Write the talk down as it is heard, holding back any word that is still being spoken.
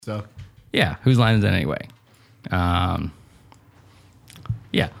So yeah, whose line is it anyway? Yeah,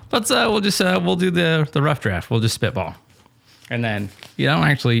 let's we'll do the rough draft. We'll just spitball, and then you don't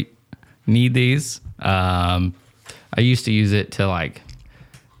actually need these. I used to use it to like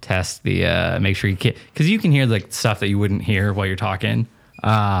test the make sure you can, because you can hear like stuff that you wouldn't hear while you're talking.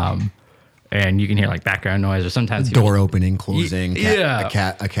 And you can hear like background noise, or sometimes door opening, closing, yeah,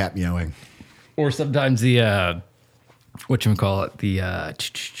 a cat meowing, or sometimes the whatchamacallit, the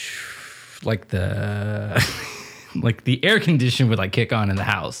like the like the air condition would like kick on in the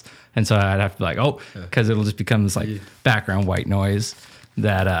house, and so I'd have to be like, because it'll just become this like background white noise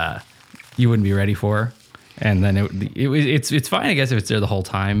that you wouldn't be ready for. And then it's fine, I guess, if it's there the whole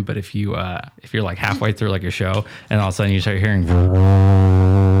time. But if you're like halfway through like your show, and all of a sudden you start hearing,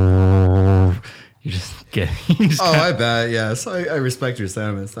 you just get. I bet. Yes, I respect your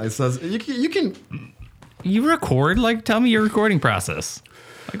sentiments. You can. You record? Like, tell me your recording process.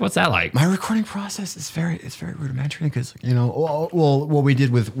 Like, what's that like? My recording process is very rudimentary because what we did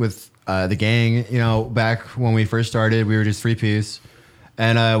with the gang, back when we first started, we were just 3-piece.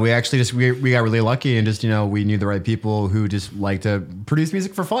 And we actually we got really lucky, and just, we knew the right people who just like to produce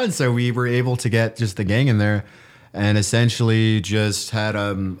music for fun. So we were able to get just the gang in there, and essentially just had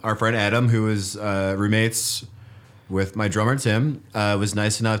our friend Adam, who was roommates with my drummer Tim, was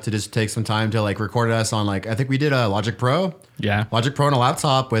nice enough to just take some time to like record us on I think we did a Logic Pro. Yeah, Logic Pro on a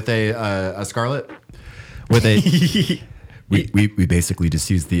laptop with a Scarlett. With a we basically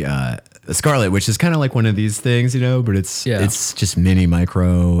just used the Scarlett, which is kind of like one of these things, but it's just mini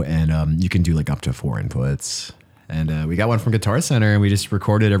micro, and you can do like up to 4 inputs. And we got one from Guitar Center, and we just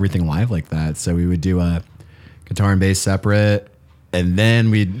recorded everything live like that. So we would do a guitar and bass separate, and then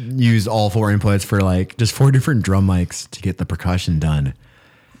we'd use all 4 inputs for like just 4 different drum mics to get the percussion done.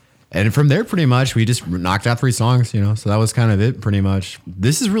 And from there, pretty much, we just knocked out 3 songs, So that was kind of it, pretty much.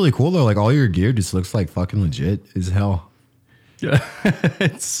 This is really cool though. Like all your gear just looks like fucking legit as hell. Yeah,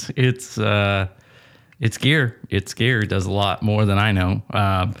 it's gear. It's gear. It does a lot more than I know.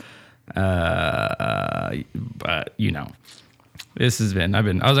 But this has been. I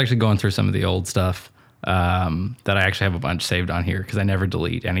was actually going through some of the old stuff that I actually have a bunch saved on here because I never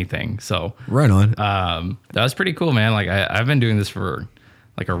delete anything. So right on. That was pretty cool, man. Like I've been doing this for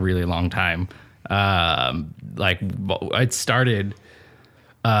like a really long time. Like it started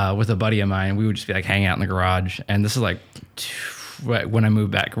with a buddy of mine. We would just be like hang out in the garage, and this is like right when I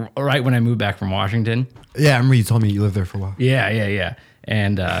moved back from Washington. Yeah, I remember you told me you lived there for a while. Yeah.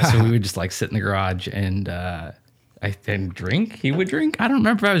 And so we would just like sit in the garage and drink. He would drink. I don't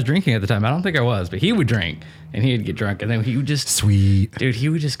remember if I was drinking at the time. I don't think I was, but he would drink and he would get drunk, and then he would just sweet dude. He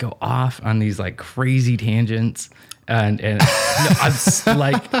would just go off on these like crazy tangents, and I'm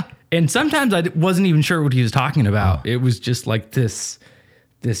like, and sometimes I wasn't even sure what he was talking about. It was just like this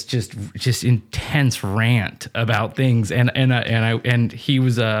just intense rant about things, and he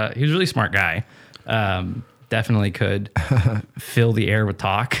was a really smart guy. Definitely could fill the air with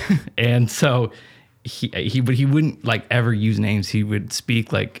talk, and so he wouldn't like ever use names. He would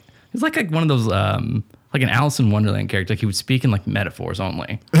speak like it's like one of those like an Alice in Wonderland character. Like he would speak in like metaphors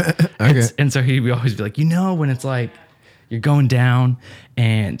only. Okay. And so he would always be like, when it's like you're going down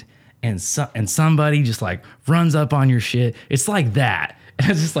and somebody just like runs up on your shit. It's like that.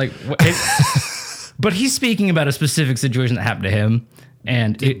 And it's just like, but he's speaking about a specific situation that happened to him.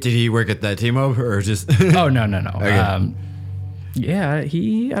 And did he work at that T-Mobile or just? Oh, no. Okay. Yeah,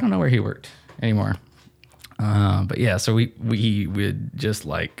 I don't know where he worked anymore. But yeah, so we would just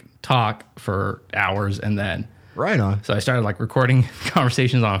like talk for hours, and then right on. So I started like recording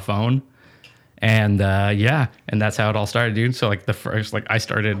conversations on a phone, and and that's how it all started, dude. So like the first, like I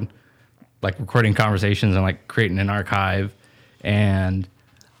started like recording conversations and like creating an archive, and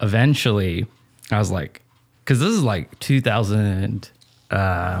eventually I was like, because this is like 2000.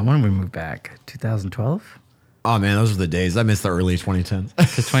 When did we move back? 2012. Oh man, those were the days. I missed the early 2010s. To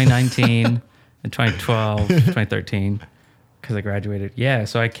 2019 and 2012, 2013, because I graduated. Yeah,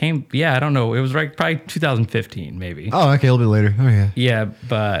 so I came. Yeah, I don't know. It was like probably 2015, maybe. Oh, okay, a little bit later. Oh yeah. Yeah,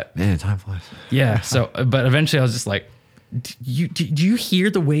 but man, time flies. Yeah. So, but eventually, I was just like, do you hear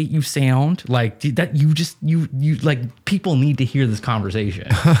the way you sound? Like that you like people need to hear this conversation.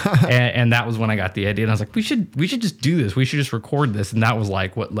 and that was when I got the idea, and I was like, we should just do this. We should just record this. And that was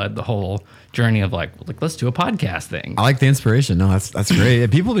like what led the whole journey of like let's do a podcast thing. I like the inspiration. No, that's great.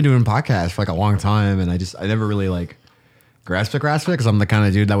 People have been doing podcasts for like a long time, and I never really like grasp it because I'm the kind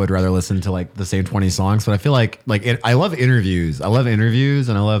of dude that would rather listen to like the same 20 songs. But I feel like I love interviews. And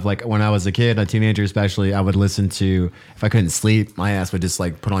I love like when I was a kid, a teenager especially, I would listen to, if I couldn't sleep, my ass would just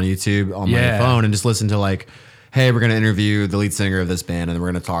like put on YouTube on my phone and just listen to like hey, we're going to interview the lead singer of this band, and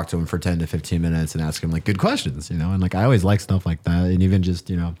we're going to talk to him for 10 to 15 minutes and ask him like good questions, and like I always like stuff like that. And even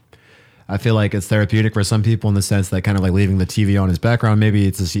just, I feel like it's therapeutic for some people in the sense that kind of like leaving the TV on as background, maybe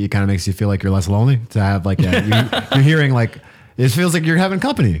it kind of makes you feel like you're less lonely to have like, you're hearing like, it feels like you're having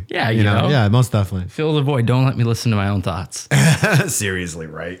company. Yeah, you know? Yeah, most definitely. Fill the void. Don't let me listen to my own thoughts. Seriously,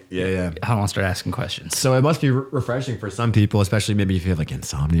 right? Yeah. I don't want to start asking questions. So it must be refreshing for some people, especially maybe if you have like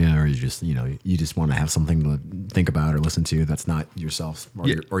insomnia or you just, you just want to have something to think about or listen to that's not yourself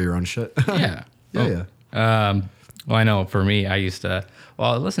or your own shit. Yeah. Yeah. Well, I know for me, I used to,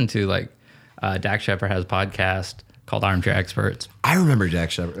 I listened to like Dak Shepard has a podcast called Armchair Experts. I remember Dak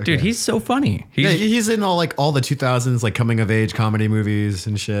Shepard. Okay. Dude, he's so funny. He's in all the 2000s like coming of age comedy movies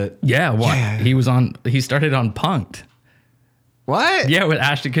and shit. Yeah, what? Yeah. He started on Punk'd. What? Yeah, with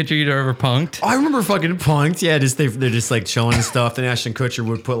Ashton Kutcher, you'd ever Punk'd? Oh, I remember fucking Punk'd. Yeah, they're just like chilling and stuff. Then Ashton Kutcher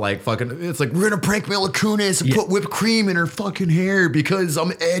would put like it's like, we're gonna prank Mila Kunis and put whipped cream in her fucking hair because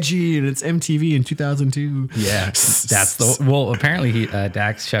I'm edgy, and it's MTV in 2002. Yeah, apparently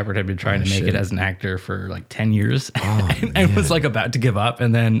Dax Shepard had been trying to make it as an actor for like 10 years and was like about to give up.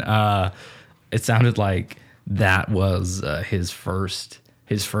 And then it sounded like that was his first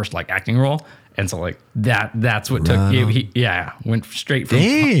like acting role. And so like that's what took he went straight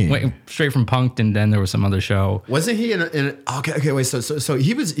from Punk'd, and then there was some other show. Wasn't he in okay wait so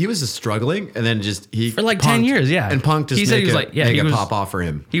he was just struggling, and then for like 10 years, and Punk'd just make it pop off for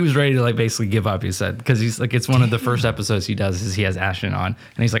him. He was ready to like basically give up, he said, because he's like, it's one of the first episodes he does is he has Ashton on,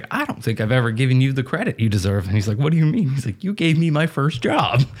 and he's like, I don't think I've ever given you the credit you deserve. And he's like, what do you mean? He's like, you gave me my first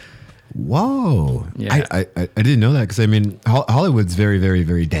job. Whoa. Yeah. I didn't know that, because I mean Hollywood's very, very,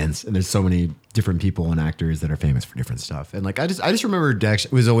 very dense, and there's so many different people and actors that are famous for different stuff. And like I just remember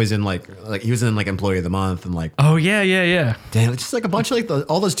Dax was always in like he was in like Employee of the Month and like damn, it's just like a bunch of like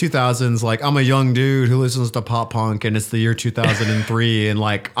all those 2000s, like I'm a young dude who listens to pop punk and it's the year 2003 and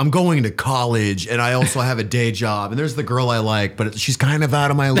like I'm going to college and I also have a day job and there's the girl I like but she's kind of out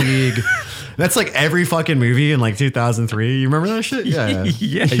of my league. That's like every fucking movie in like 2003. You remember that shit? Yeah.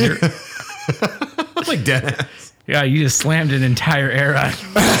 You're like dead. Yeah, you just slammed an entire era.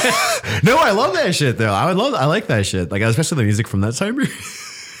 No, I love that shit though. I like that shit. Like especially the music from that time period.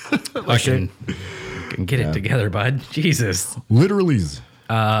 Fucking get it together, bud. Jesus. Literally. It's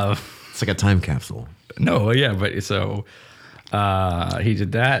like a time capsule. No, yeah, but so he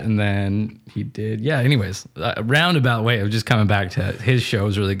did that, and then he did anyways, a roundabout way of just coming back to his show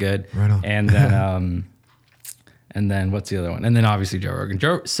was really good. Right on. And then and then what's the other one? And then obviously Joe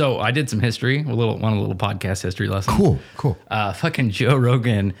Rogan. So I did some history, a little podcast history lesson. Cool. Fucking Joe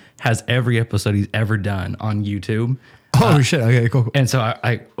Rogan has every episode he's ever done on YouTube. Oh shit. Okay, cool. And so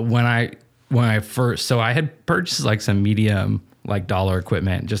I had purchased like some medium like dollar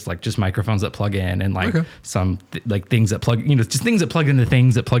equipment, just microphones that plug in and like some like things that plug, just things that plug into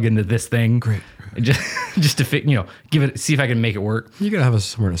things that plug into this thing. Great. Just to fit, see if I can make it work. You gotta have a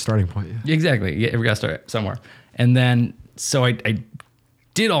starting point. Yeah. Exactly. Yeah, we gotta start somewhere. And then, so I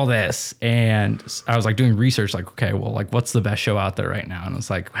did all this and I was like doing research, like, okay, well, like what's the best show out there right now? And it's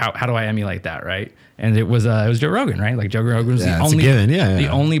like, how do I emulate that? Right. And it was Joe Rogan, right? Like Joe Rogan was the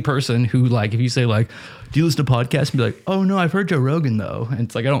only person who, like, if you say like, do you listen to podcasts? And be like, oh no, I've heard Joe Rogan though. And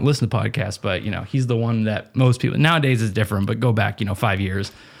it's like, I don't listen to podcasts, but he's the one that most people nowadays is different, but go back, 5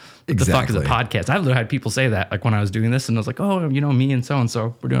 years. What the fuck is a podcast? I've literally had people say that, like when I was doing this, and I was like, oh, me and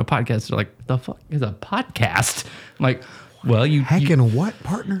so we're doing a podcast. They're like, the fuck is a podcast? I'm like, well, what,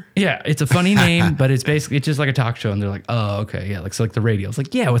 partner? Yeah, it's a funny name, but it's just like a talk show. And they're like, oh, okay, yeah, like so like the radio. It's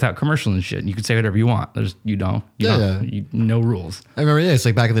like, yeah, without commercial and shit. And you can say whatever you want. There's no rules. I remember, it's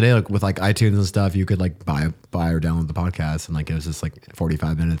like back in the day, like with like iTunes and stuff, you could like buy or download the podcast, and like it was just like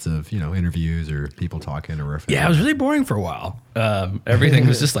 45 minutes of interviews or people talking or riffing. Yeah, it was really boring for a while. Everything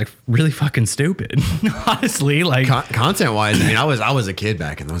was just like really fucking stupid. Honestly, like content wise, I mean, I was a kid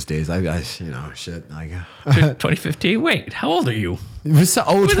back in those days. I shit. Like 2015. Wait, how old are you?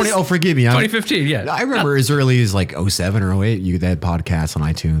 Forgive me. 2015, yeah. I remember as early as like 07 or 08, they had podcasts on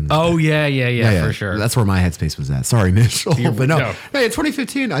iTunes. Oh, yeah, for sure. That's where my headspace was at. Sorry, Mitchell. But no. Hey,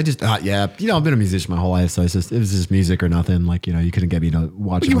 2015, I just, I've been a musician my whole life, so it was just music or nothing. Like, you couldn't get me to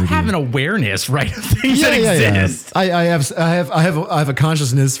watch a movie. You have an awareness, right, of things that exist. I have a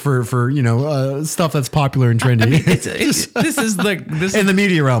consciousness for stuff that's popular and trendy. I mean, this is like this in the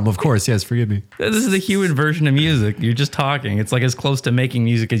media realm, of course. Yes, forgive me. This is the human version of music. You're just talking. It's like as close to making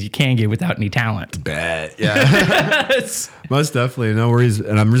music as you can get without any talent. Bet, yeah. Most definitely, no worries.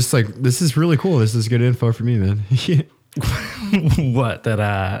 And I'm just like, this is really cool. This is good info for me, man. What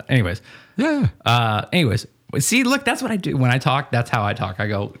that? Anyways, yeah. Anyways, See, look, that's what I do when I talk. That's how I talk. I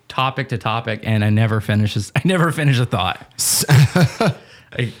go topic to topic, and I never finish a thought.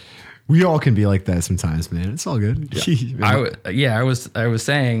 We all can be like that sometimes, man. It's all good. Yeah. I was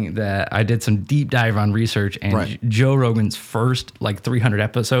saying that I did some deep dive on research, and Joe Rogan's first like 300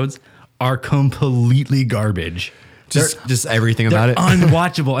 episodes are completely garbage. Just everything about it,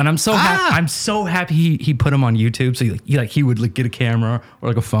 unwatchable. And I'm so happy. I'm so happy he put them on YouTube. So he would like get a camera or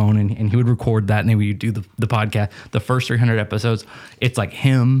like a phone, and he would record that, and then we would do the podcast. The first 300 episodes, it's like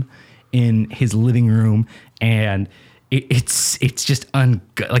him in his living room, and it's just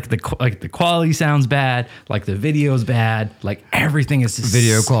like the quality sounds bad, like the video's bad, like everything is just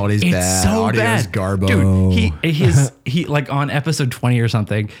video quality's bad, so audio's bad. garbo. Dude, he like on episode 20 or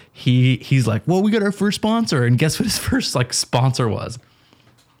something, he's like, well, we got our first sponsor, and guess what his first like sponsor was?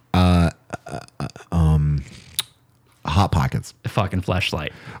 Hot Pockets. A fucking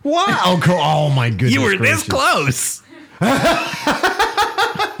Fleshlight. Wow! Oh my goodness! You were this close.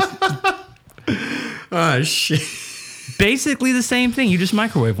 Oh shit. Basically the same thing. You just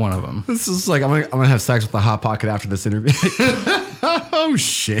microwave one of them. This is like I'm gonna have sex with a Hot Pocket after this interview. Oh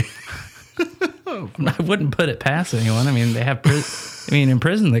shit! I wouldn't put it past anyone. I mean, they have. In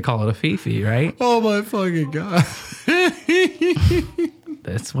prison they call it a fifi, right? Oh my fucking god!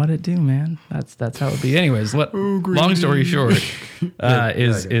 That's what it do, man. That's how it be. Anyways, long story short,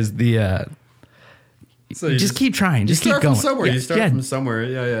 is the. So just keep trying. Just keep going. You start from somewhere.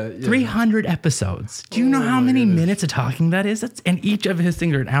 Yeah. 300 episodes. Do you know how many minutes of talking that is? And each of his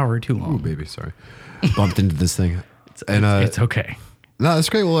things are an hour or two long. Oh, baby, sorry. Bumped into this thing. It's okay. No, that's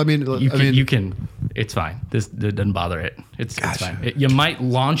great. Well, I mean, you can. It's fine. It doesn't bother it. It's fine. You might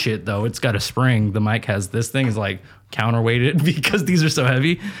launch it though. It's got a spring. The mic has this thing is like counterweighted because these are so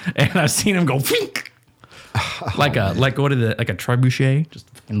heavy, and I've seen him go like a trebuchet. Just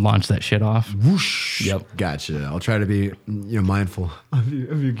launch that shit off. Whoosh. Yep. Gotcha. I'll try to be mindful of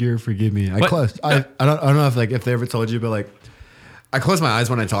your gear. Forgive me. I don't know if they ever told you, but like I close my eyes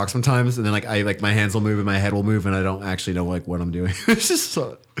when I talk sometimes, and then like my hands will move and my head will move, and I don't actually know like what I'm doing. It's just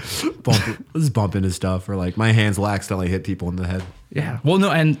bump into stuff, or like my hands will accidentally hit people in the head. Yeah. Well, no,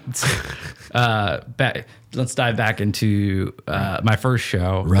 and let's dive back into my first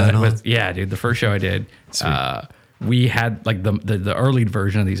show. Right on. Dude, the first show I did. We had like the early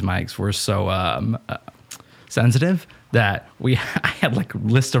version of these mics were so sensitive that I had like a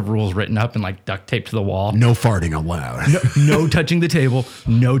list of rules written up and like duct taped to the wall. No farting allowed. No touching the table.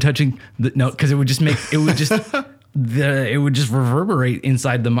 No touching because it would just reverberate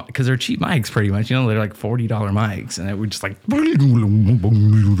inside the because they're cheap mics pretty much. They're like $40 mics, and it would just like and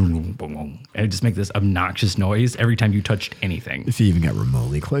it just make this obnoxious noise every time you touched anything. If you even got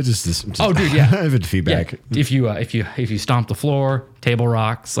remotely close, just oh dude, yeah, I have feedback. Yeah. If you stomp the floor, table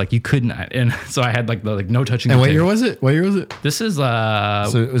rocks, like you couldn't. And so I had like no touching. And what year was it? This is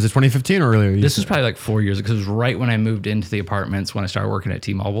so was it 2015 or earlier? This was probably like 4 years because it was right when I moved into the apartments when I started working at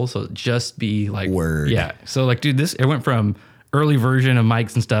T-Mobile. So just be like word. Yeah. So like, dude, it went from early version of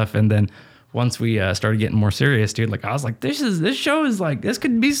mics and stuff, and then once we started getting more serious, dude, like I was like, this show is like this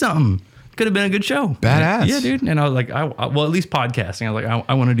could be something. Could have been a good show. Badass. Yeah, dude. And I was like, well, at least podcasting. I was like,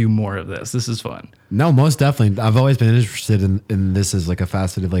 I want to do more of this. This is fun. No, most definitely. I've always been interested in this as like a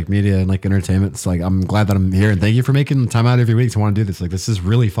facet of like media and like entertainment. It's like, I'm glad that I'm here, and thank you for making time out every week to want to do this. Like, this is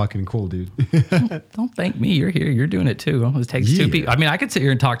really fucking cool, dude. Don't thank me. You're here. You're doing it too. It takes two people. I mean, I could sit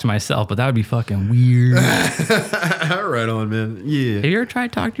here and talk to myself, but that would be fucking weird. Right on, man. Yeah. Have you ever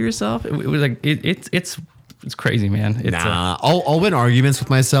tried to talk to yourself? It was like, it's crazy, man. I'll win arguments with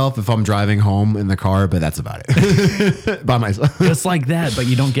myself if I'm driving home in the car, but that's about it. By myself. Just like that, but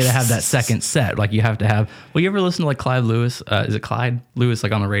you don't get to have that second set. Like you have to have. Well, you ever listen to like Clyde Lewis? Is it Clyde Lewis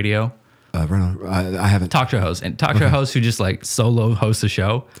like on the radio? I haven't. Talk show host who just like solo hosts a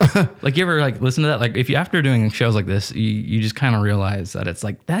show. Like you ever like listen to that? Like if you after doing shows like this, you just kind of realize that it's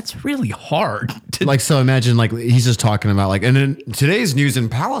like that's really hard. Like so, imagine like he's just talking about like, and in today's news in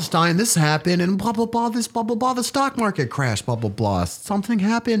Palestine, this happened, and blah blah blah, this blah blah blah, the stock market crashed, blah blah blah, something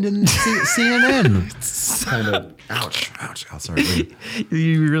happened in CNN. Kind of ouch. Sorry.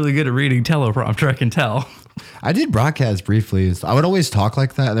 You're really good at reading teleprompter, I can tell. I did broadcast briefly. I would always talk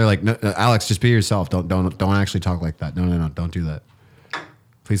like that. They're like, no, Alex, just be yourself. Don't actually talk like that. No, don't do that.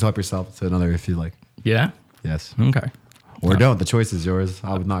 Please help yourself to another if you like. Yeah? Yes. Okay. Or don't. The choice is yours.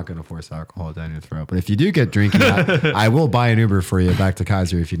 I'm not going to force alcohol down your throat. But if you do get drinking, I will buy an Uber for you back to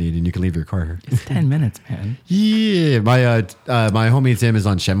Kaiser if you need, and you can leave your car here. It's 10 minutes, man. Yeah. My homie Tim is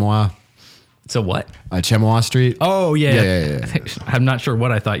on Chemois. So what? Chemois Street. Oh, yeah. I'm not sure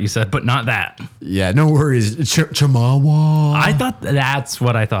what I thought you said, but not that. Yeah, no worries. Chemawa. I thought that's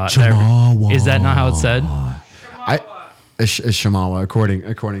what I thought. Chemawa. Is that not how it's said? a Shamawa,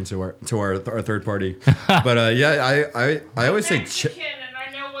 according to our third party. But I always say Mexican, and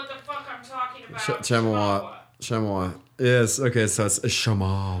I know what the fuck I'm talking about. Shamawa. Yes. Okay. So it's a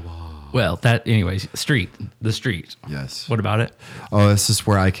Shamawa. Well, the street. Yes. What about it? Oh, it's just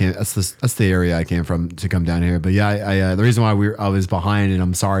where I came. That's the area I came from to come down here. But yeah, I the reason why I was behind, and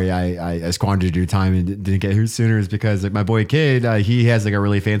I'm sorry I squandered your time and didn't get here sooner, is because like my boy Kid, he has like a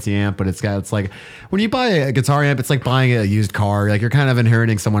really fancy amp, but it's like when you buy a guitar amp, it's like buying a used car. Like you're kind of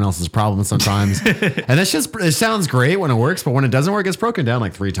inheriting someone else's problem sometimes, and it sounds great when it works, but when it doesn't work, it's broken down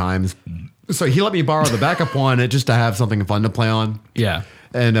like 3 times. So he let me borrow the backup one just to have something fun to play on. Yeah.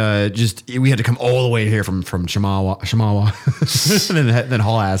 And we had to come all the way here from Shamawa, and then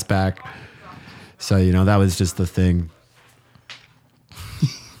haul ass back. So that was just the thing.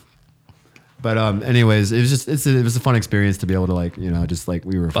 But anyways, it was a fun experience to be able to just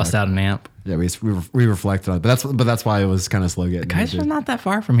we were bust out an amp. Yeah, we reflected on it, but that's why it was kind of slow getting. Kaiser's not that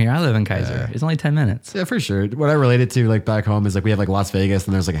far from here. I live in Kaiser. Yeah. It's only 10 minutes. Yeah, for sure. What I related to back home is we have Las Vegas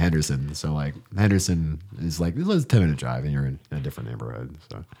and there's Henderson. So Henderson is it's a 10-minute drive and you're in a different neighborhood.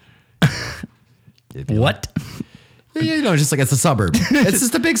 So what? Yeah, just it's a suburb. It's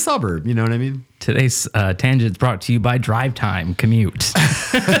just a big suburb. You know what I mean? Today's tangent is brought to you by Drive Time Commute.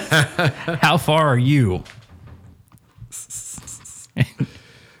 How far are you?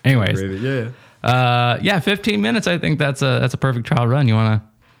 Anyways, yeah, 15 minutes. I think that's a perfect trial run. You want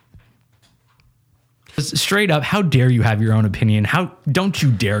to straight up? How dare you have your own opinion? How don't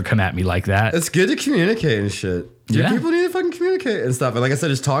you dare come at me like that? It's good to communicate and shit. Dude, people need to fucking communicate and stuff. And like I said,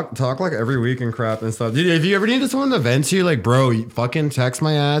 just talk every week and crap and stuff. Dude, if you ever need someone to vent to, bro, you fucking text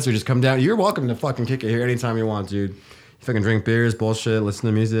my ass or just come down. You're welcome to fucking kick it here anytime you want, dude. You fucking drink beers, bullshit, listen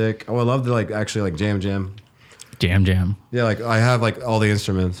to music. Oh, I love to actually jam. Jam. Yeah, I have all the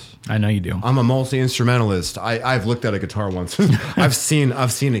instruments. I know you do. I'm a multi-instrumentalist. I've looked at a guitar once. I've seen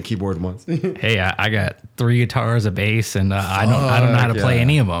a keyboard once. Hey, I got 3 guitars, a bass, and I don't know how to play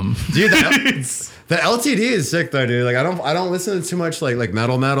any of them. Dude, the LTD is sick though, dude. I don't listen to too much like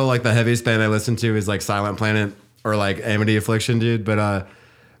metal. The heaviest band I listen to is Silent Planet or Amity Affliction, dude. But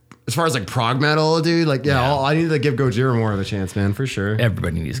as far as prog metal, dude, I need to give Gojira more of a chance, man, for sure.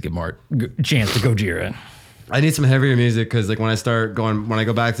 Everybody needs to give more chance to Gojira. I need some heavier music because when I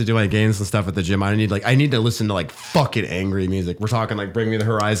go back to do my games and stuff at the gym, I need to listen to fucking angry music. We're talking Bring Me the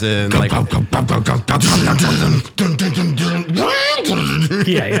Horizon,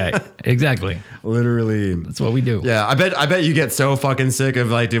 yeah, exactly. Literally, that's what we do. Yeah, I bet you get so fucking sick of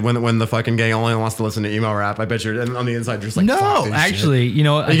dude, when the fucking gang only wants to listen to emo rap. I bet you're on the inside just no, actually, shit.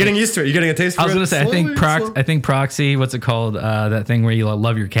 You're getting used to it. You're getting a taste. I was gonna say, I think Proxy. What's it called? That thing where you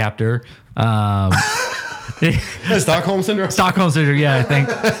love your captor. Stockholm syndrome. Yeah,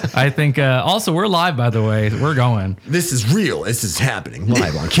 I think. Also, we're live, by the way. We're going. This is real. This is happening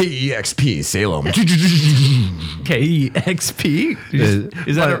live on KEXP Salem. KEXP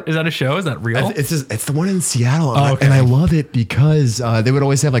is that a show? Is that real? It's the one in Seattle, okay. And I love it because they would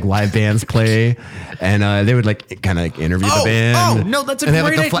always have live bands play, and they would kind of interview the band. Oh no, that's a great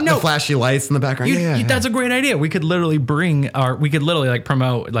idea. The flashy lights in the background. That's a great idea. We could literally promote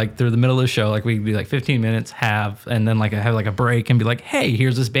through the middle of the show. We'd be 15 minutes. And then have a break and be hey,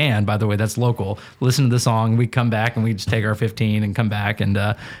 here's this band, by the way, that's local. Listen to the song. We come back and we just take our 15 and come back and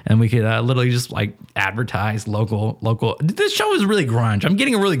we could literally just advertise local. This show is really grunge. I'm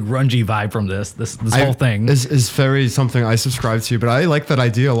getting a really grungy vibe from this whole thing. Is very something I subscribe to, but I like that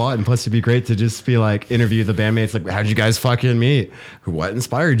idea a lot. And plus, it'd be great to just be interview the bandmates. How'd you guys fucking meet? What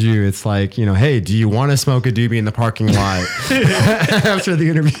inspired you? It's hey, do you want to smoke a doobie in the parking lot after the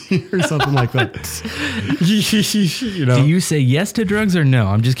interview or something like that? Do you say yes to drugs or no?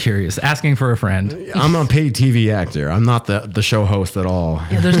 I'm just curious. Asking for a friend. I'm a paid TV actor. I'm not the show host at all.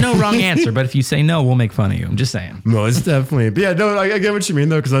 Yeah, there's no wrong answer, but if you say no, we'll make fun of you. I'm just saying. No, it's definitely. But yeah, no, I get what you mean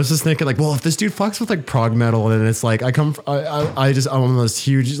though, because I was just thinking well, if this dude fucks with prog metal and it's I'm on this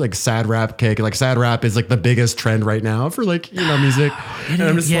huge sad rap kick. Sad rap is the biggest trend right now for music, and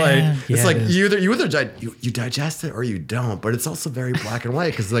I'm just you either you digest it or you don't. But it's also very black and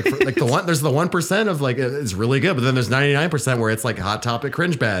white because there's the 1% of it's really good, but then there's 99% where it's hot topic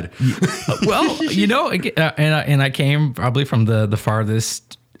cringe bad. Well, and I came probably from the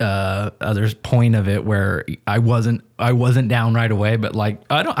farthest other point of it where I wasn't I wasn't down right away, but like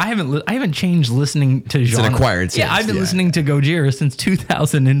I haven't changed listening to genre. It's an acquired taste. Yeah, I've been listening to Gojira since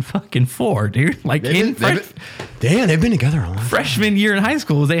 2004, dude. Like they've been together a long time. Freshman year in high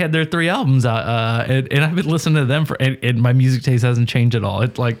school, they had their 3 albums out, and I've been listening to them and my music taste hasn't changed at all.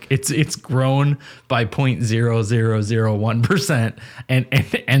 It's like it's grown by 0.0001%,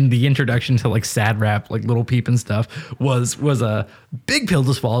 and the introduction to like sad rap, like Little Peep and stuff was a big pill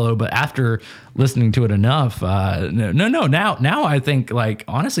to swallow. But after listening to it enough, now I think, like,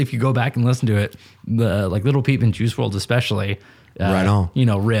 honestly, if you go back and listen to it, the like Little Peep and Juice WRLD especially. Right on.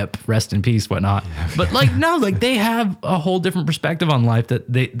 Rip, rest in peace, whatnot. But like, no, like they have a whole different perspective on life. That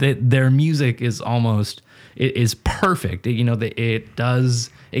their music is almost perfect. It does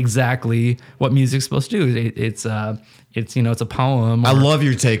exactly what music's supposed to do. It's a poem. I love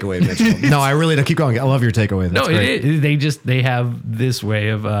your takeaway, Mitchell. No, I really don't. Keep going. I love your takeaway. That's great. They have this way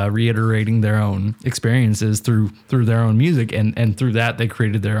of reiterating their own experiences through their own music, and through that they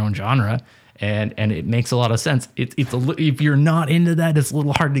created their own genre. And it makes a lot of sense. If you're not into that, it's a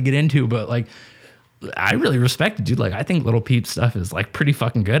little hard to get into. But like, I really respect it, dude. Like, I think Little Peep stuff is like pretty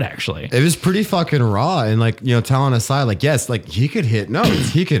fucking good, actually. It was pretty fucking raw, and like, talent aside, like, yes, like he could hit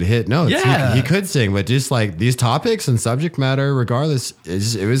notes. Yeah, he could sing, but just like these topics and subject matter, regardless,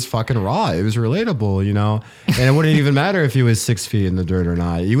 it was fucking raw. It was relatable, and it wouldn't even matter if he was 6 feet in the dirt or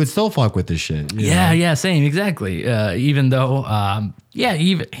not. You would still fuck with this shit. Yeah, same, exactly. Even though,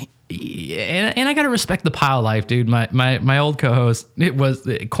 And I gotta respect the pile life, dude. My old co-host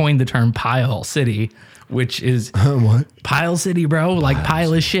it coined the term pile city, which is what? Pile city, bro. Like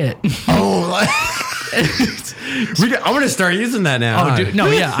pile of shit. Oh, I'm gonna start using that now. Oh, dude, no,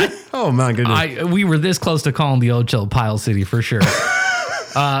 yeah. Oh my goodness. We were this close to calling the old chill pile city for sure.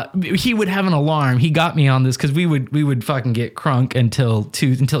 He would have an alarm. He got me on this because we would fucking get crunk until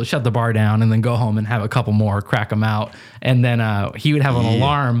it shut the bar down, and then go home and have a couple more, crack them out, and then he would have an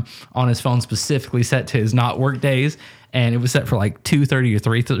alarm on his phone specifically set to his not work days, and it was set for like 2:30 or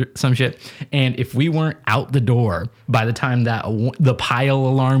 3 some shit. And if we weren't out the door by the time that the pile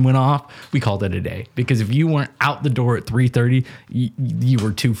alarm went off, we called it a day. Because if you weren't out the door at 3:30, you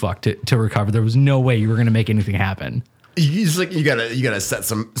were too fucked to recover. There was no way you were gonna make anything happen. You gotta set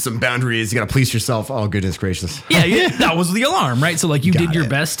some boundaries. You gotta police yourself. Oh, goodness gracious. Yeah, that was the alarm, right? So like you did your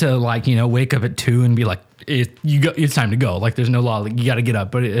best to like wake up at 2 and be like, it's time to go. Like there's no law. Like, you got to get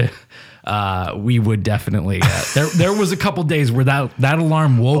up. But we would definitely. There was a couple days where that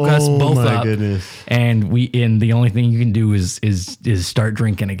alarm woke us both up. Oh my goodness! And the only thing you can do is start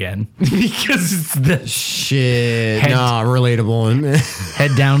drinking again because it's the shit. Relatable.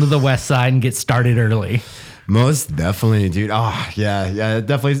 Head down to the west side and get started early. Most definitely, dude. Oh, yeah,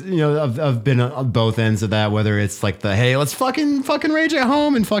 definitely. I've been on both ends of that, whether it's like the, hey, let's fucking rage at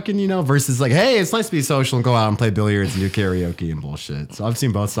home and fucking, versus like, hey, it's nice to be social and go out and play billiards and do karaoke and bullshit. So I've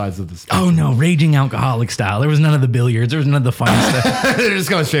seen both sides of this. Oh, no, raging alcoholic style. There was none of the billiards. There was none of the fun stuff. They're just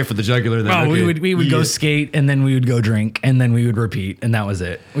going straight for the jugular. Then. Oh, okay. we would go skate, and then we would go drink, and then we would repeat, and that was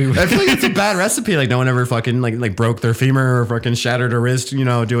it. I feel like it's a bad recipe. Like no one ever fucking like broke their femur or fucking shattered a wrist, trying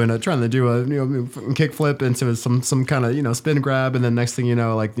to do a kick flip into some kind of spin grab, and then next thing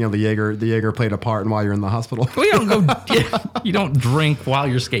the Jaeger played a part in while you're in the hospital. Well, you don't go. You don't drink while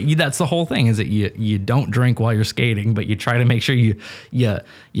you're skating. That's the whole thing. Is that you don't drink while you're skating, but you try to make sure you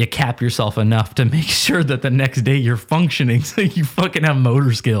cap yourself enough to make sure that the next day you're functioning, so you fucking have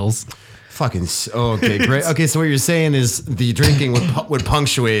motor skills. Fucking okay, great. Okay, so what you're saying is the drinking would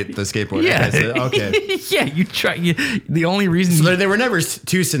punctuate the skateboarding. Yeah. Okay. Yeah, you try. The only reason they were never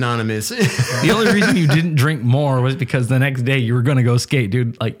too synonymous. The only reason you didn't drink more was because the next day you were gonna go skate,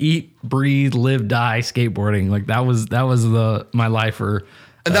 dude. Like eat, breathe, live, die, skateboarding. Like that was my life for.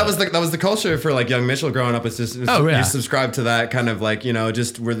 And that was the culture for like young Mitchell growing up. It's just you subscribe to that kind of like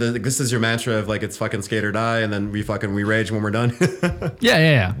just where this is your mantra of like it's fucking skate or die, and then we rage when we're done.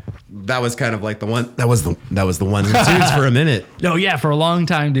 Yeah. That was kind of like the one. That was the one and twos for a minute. No, yeah, for a long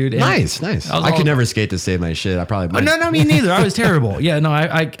time, dude. And nice. I could never skate to save my shit. I probably no, me neither. I was terrible. Yeah, no,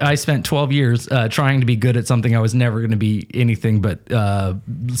 I spent 12 years trying to be good at something I was never going to be anything but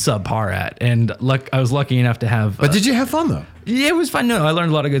subpar at, and I was lucky enough to have. But did you have fun though? Yeah, it was fun. No, I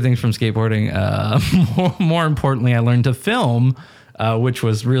learned a lot of good things from skateboarding. More importantly, I learned to film, which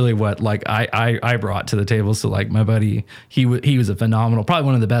was really what like I brought to the table. So like my buddy, he was a phenomenal, probably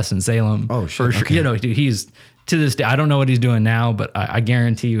one of the best in Salem. Oh, for sure. Okay. Dude, he's to this day. I don't know what he's doing now, but I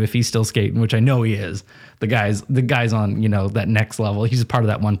guarantee you, if he's still skating, which I know he is, the guy's on that next level. He's a part of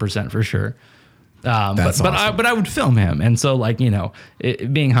that 1% for sure. That's awesome. But I would film him, and so like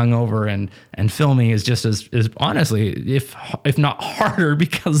being hungover and filming is just as honestly if not harder,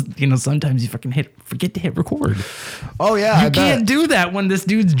 because sometimes you fucking forget to hit record. Oh yeah, you can't do that when this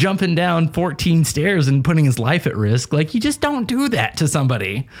dude's jumping down 14 stairs and putting his life at risk. Like, you just don't do that to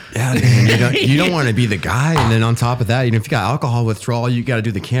somebody. Yeah, man, you don't want to be the guy, and then on top of that, if you got alcohol withdrawal, you got to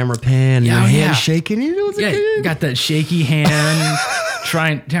do the camera pan, and your hand shaking. You got that shaky hand.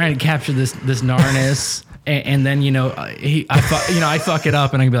 trying to capture this narness, and then I fuck it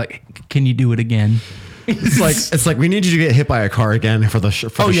up, and I can be like, can you do it again? It's like we need you to get hit by a car again for the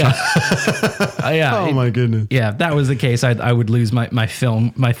shot. Yeah. Oh my goodness. Yeah, if that was the case, I would lose my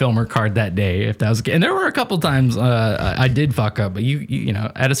filmer card that day if that was. And there were a couple times I did fuck up, but you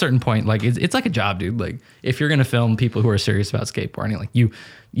at a certain point, like it's like a job, dude. Like, if you're gonna film people who are serious about skateboarding, like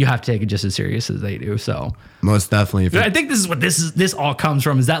you have to take it just as serious as they do. So most definitely. I think this is what this all comes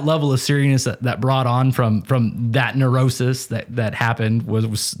from, is that level of seriousness that brought on from that neurosis that happened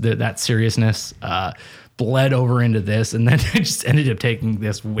was that seriousness bled over into this, and then I just ended up taking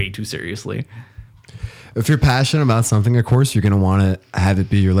this way too seriously. If you're passionate about something, of course, you're going to want to have it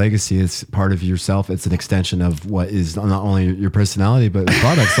be your legacy. It's part of yourself. It's an extension of what is not only your personality, but the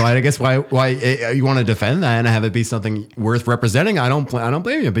product. So I guess why you want to defend that and have it be something worth representing. I don't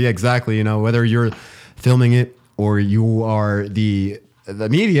blame you. But yeah, exactly. Whether you're filming it or you are the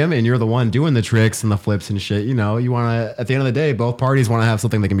medium and you're the one doing the tricks and the flips and shit, you want to, at the end of the day, both parties want to have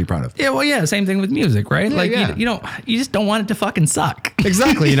something they can be proud of. Yeah, well, yeah, same thing with music, right? Yeah, like, yeah. You just don't want it to fucking suck.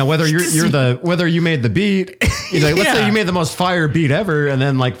 Exactly. Whether whether you made the beat, let's say you made the most fire beat ever, and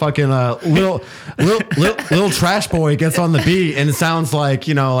then like fucking little trash boy gets on the beat and it sounds like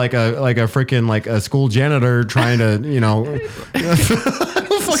like a freaking like a school janitor trying to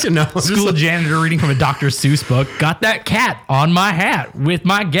fucking know. School janitor reading from a Dr. Seuss book. Got that cat on my hat with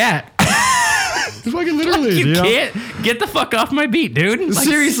my gat. Fucking literally, you can't get the fuck off my beat, dude. Like,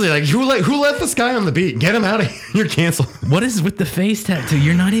 seriously, like who let this guy on the beat? Get him out of here. You're canceled. What is with the face tattoo?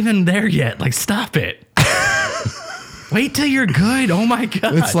 You're not even there yet. Like, stop it. Wait till you're good. Oh my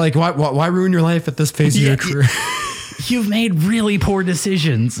god. It's like why ruin your life at this phase of your career? You've made really poor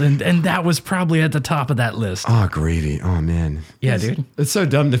decisions, and that was probably at the top of that list. Oh, gravy. Oh man. Yeah, dude. It's so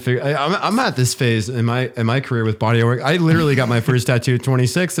dumb to figure. I'm at this phase in my career with body work. I literally got my first tattoo at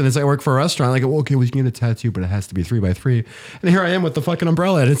 26, and I work for a restaurant. Like, okay, well, you can get a tattoo, but it has to be 3x3. And here I am with the fucking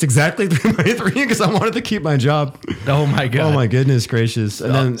umbrella, and it's exactly 3x3 because I wanted to keep my job. Oh my god. Oh my goodness gracious.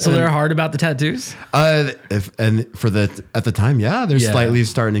 And so they're hard about the tattoos? At the time, yeah, they're slightly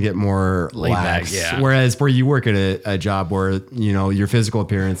starting to get more lax. Yeah. Whereas where you work at a job where your physical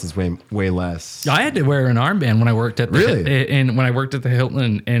appearance is way less. I had to wear an armband when I worked at the when I worked at the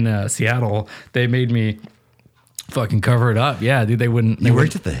Hilton in Seattle. They made me fucking cover it up. Yeah, dude, they wouldn't. You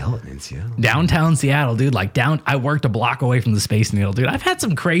worked at the Hilton in Seattle, downtown Seattle, dude. Like I worked a block away from the Space Needle, dude. I've had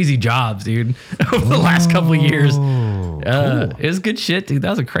some crazy jobs, dude, over the last couple of years. Cool. It was good shit, dude.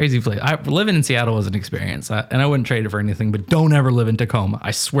 That was a crazy place. Living in Seattle was an experience, and I wouldn't trade it for anything. But don't ever live in Tacoma.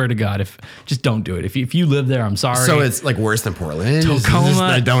 I swear to God, just don't do it. If you live there, I'm sorry. So it's like worse than Portland. Tacoma.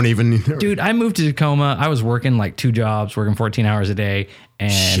 I don't even. Dude, I moved to Tacoma. I was working like 2 jobs, working 14 hours a day,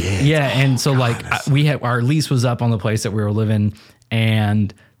 and so like our lease was up on the place that we were living,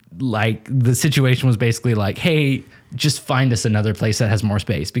 and like the situation was basically like, hey, just find us another place that has more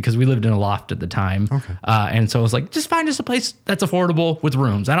space, because we lived in a loft at the time. Okay. And so I was like, just find us a place that's affordable with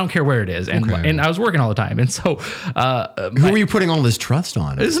rooms. I don't care where it is. And I was working all the time. And so who were you putting all this trust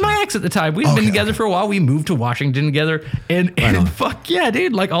on? This is my ex at the time. We'd been together for a while. We moved to Washington together, and fuck yeah,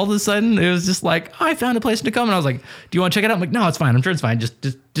 dude. Like all of a sudden it was just like, I found a place to come, and I was like, do you want to check it out? I'm like, no, it's fine. I'm sure it's fine.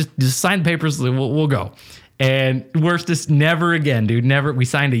 Just sign the papers. We'll go. And worse, just never again, dude. Never. We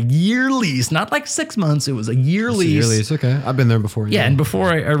signed a year lease, not like 6 months. It was a year lease. A year lease, okay. I've been there before. Yeah, and before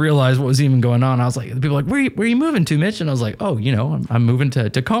I realized what was even going on, I was like, people were like, where are you moving to, Mitch? And I was like, oh, I'm moving to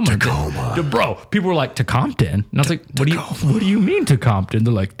Tacoma. Bro, people were like, to Compton. And I was like, what do you mean to Compton?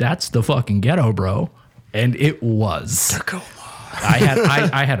 They're like, that's the fucking ghetto, bro. And it was. Tacoma.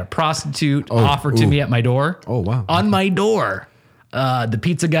 I had a prostitute offered to me at my door. Oh, wow. On my door. The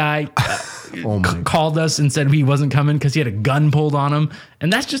pizza guy called us and said he wasn't coming because he had a gun pulled on him.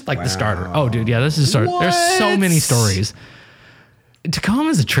 And that's just like the starter. Oh, dude. Yeah, this is start. There's so many stories.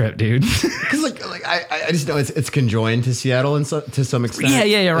 Tacoma's a trip, dude. Because I just know it's conjoined to Seattle to some extent.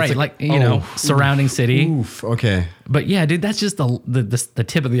 Yeah, right. Like surrounding city. Oof, okay. But yeah, dude, that's just the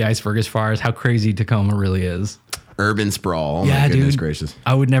tip of the iceberg as far as how crazy Tacoma really is. Urban sprawl. Yeah, goodness dude. Gracious.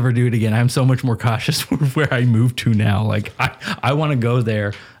 I would never do it again. I'm so much more cautious where I moved to now. Like I want to go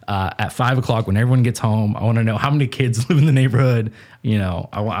there at 5 o'clock when everyone gets home. I want to know how many kids live in the neighborhood. You know,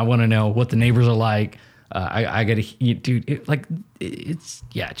 I want to know what the neighbors are like. I gotta, dude.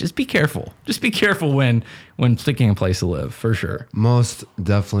 Just be careful. Just be careful when picking a place to live, for sure. Most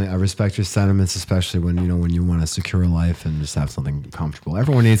definitely, I respect your sentiments, especially when you want to secure a life and just have something comfortable.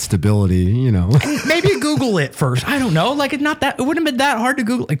 Everyone needs stability, you know. Maybe Google it first. I don't know. Like it wouldn't have been that hard to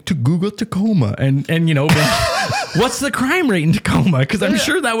Google. Like to Google Tacoma and you know, what's the crime rate in Tacoma? Because I'm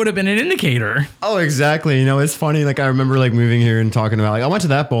sure that would have been an indicator. Oh, exactly. You know, it's funny. Like I remember like moving here and talking about like I went to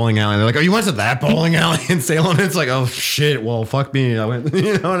that bowling alley. And they're like, oh, you went to that bowling alley in Salem? It's like, oh shit. Well, fuck me. I went.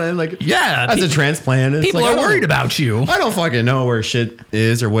 You know what I mean? Like, yeah. As a transplant, it's people like, are worried about you. I don't fucking know where shit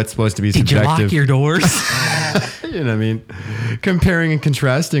is or what's supposed to be subjective. Did you lock your doors? You know what I mean? Comparing and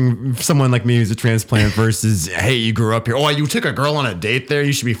contrasting someone like me who's a transplant versus, hey, you grew up here. Oh, you took a girl on a date there?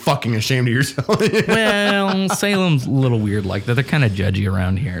 You should be fucking ashamed of yourself. Well, Salem's a little weird like that. They're kind of judgy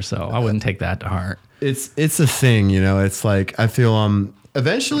around here, so I wouldn't take that to heart. It's a thing, you know? It's like, I feel,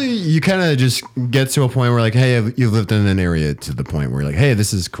 eventually you kind of just get to a point where like, hey, you've lived in an area to the point where you're like, hey,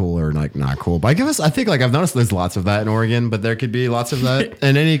 this is cool or like not cool. But I think like I've noticed there's lots of that in Oregon, but there could be lots of that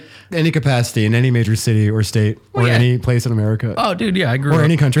in any capacity in any major city or state or any place in America. Oh, dude, yeah, I grew up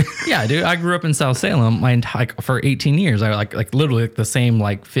any country. Yeah, dude, I grew up in South Salem for 18 years. I like literally like the same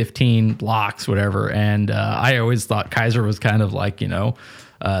like 15 blocks, whatever. And I always thought Kaiser was kind of like, you know,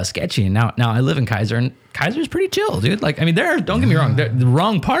 sketchy. And now I live in Kaiser, and Kaiser's pretty chill, dude. Like, I mean, don't get me wrong, the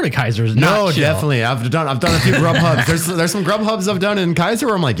wrong part of Kaiser is not chill. Definitely. I've done a few Grub hubs. There's some Grub hubs I've done in Kaiser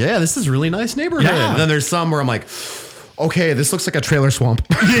where I'm like, yeah, this is a really nice neighborhood. Yeah. And then there's some where I'm like, okay, this looks like a trailer swamp.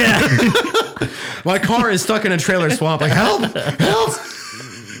 Yeah. My car is stuck in a trailer swamp. Like, help.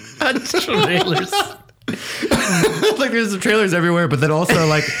 Trailers. Like there's trailers everywhere, but then also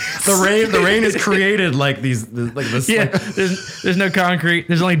like the rain has created like these like this. Yeah, there's no concrete.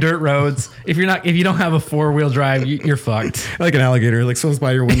 There's only dirt roads. If you don't have a 4-wheel drive, you're fucked. Like an alligator like swims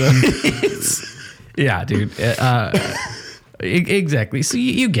by your window. Yeah, dude. Exactly. So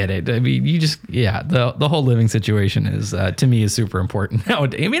you get it. I mean, the whole living situation is to me is super important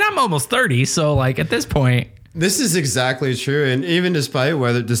nowadays. I mean, I'm almost 30, so like at this point. This is exactly true, and even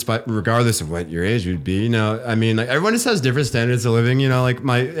regardless of what your age would be, you know, I mean, like everyone just has different standards of living. You know, like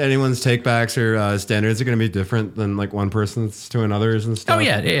anyone's takebacks or standards are going to be different than like one person's to another's and stuff. Oh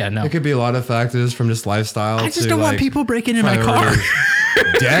yeah, no. It could be a lot of factors from just lifestyle. I just don't want people breaking in my car.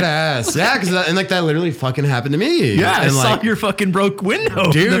 Dead ass, yeah, because that literally fucking happened to me. Yeah, and I saw your fucking broke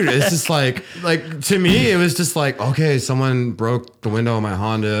window, dude. It's just like to me, it was just like, okay, someone broke the window of my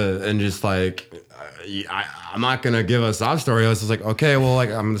Honda, and just like. I'm not gonna give a sob story. I was just like, okay, well,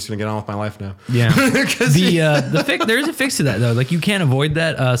 like I'm just gonna get on with my life now. Yeah. The fix. There's a fix to that though. Like you can't avoid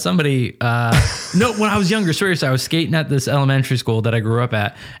that. When I was younger, seriously, I was skating at this elementary school that I grew up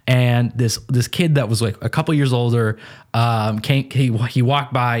at, and this kid that was like a couple years older, he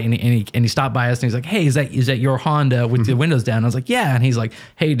walked by and he stopped by us and he's like, hey, is that your Honda with the windows down? I was like, yeah, and he's like,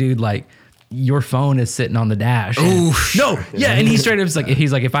 hey, dude, like. Your phone is sitting on the dash. Oh, no. Yeah. And he straight up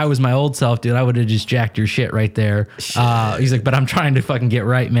he's like, if I was my old self, dude, I would have just jacked your shit right there. He's like, but I'm trying to fucking get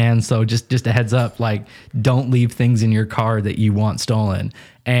right, man. So just a heads up, like, don't leave things in your car that you want stolen.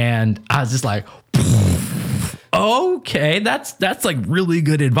 And I was just like, okay, that's like really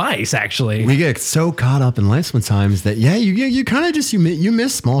good advice, actually. We get so caught up in life sometimes that you kind of just you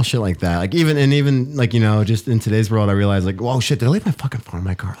miss small shit like that. Like even like, you know, just in today's world, I realized like, whoa, shit, did I leave my fucking phone in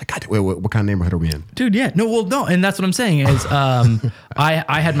my car? Like, God, wait, what kind of neighborhood are we in, dude? Yeah, no, and that's what I'm saying is,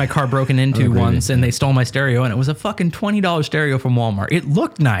 I had my car broken into once, and they stole my stereo, and it was a fucking $20 stereo from Walmart. It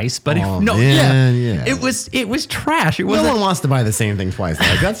looked nice, but it was trash. It wasn't. No one wants to buy the same thing twice.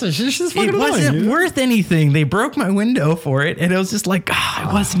 Like that's just fucking. It wasn't worth anything. They broke my window for it, and it was just like,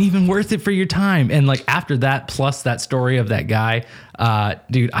 it wasn't even worth it for your time. And like after that, plus that story of that guy,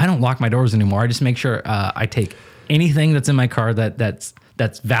 dude, I don't lock my doors anymore. I just make sure I take anything that's in my car that's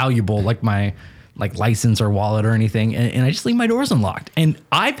valuable, like my license or wallet or anything, and I just leave my doors unlocked. And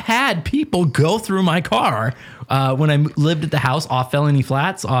I've had people go through my car when I lived at the house off Felony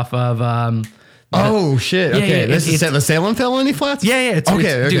Flats, off of. Oh shit! Okay, this is the Salem Felony Flats. Yeah.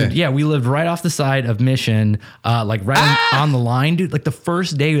 Okay, dude. Yeah, we lived right off the side of Mission, like right on the line, dude. Like the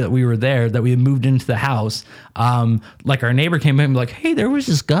first day that we were there, that we moved into the house, like our neighbor came in and be like, "Hey, there was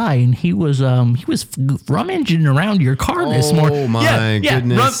this guy, and he was rummaging around your car this morning." Oh my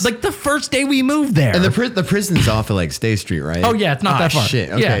goodness! Like the first day we moved there, and the prison's off at like State Street, right? Oh yeah, it's not that far. Shit.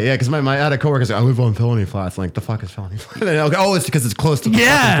 Okay, yeah, because my I had a coworker say, "I live on Felony Flats." I'm like, the fuck is Felony Flats? Oh, it's because it's close to the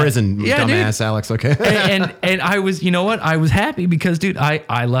fucking prison. Yeah, dumbass dude. Alex. sucks. Okay. and I was, you know what? I was happy because, dude,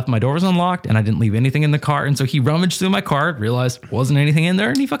 I left my doors unlocked and I didn't leave anything in the car. And so he rummaged through my car, realized wasn't anything in there,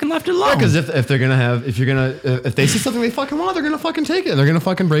 and he fucking left it alone. Yeah, because if they see something they fucking want, they're gonna fucking take it. They're gonna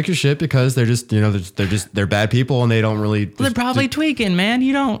fucking break your shit because they're just, they're bad people and they don't really. They're probably tweaking, man.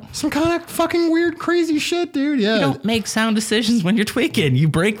 You don't. Some kind of fucking weird, crazy shit, dude. Yeah. You don't make sound decisions when you're tweaking. You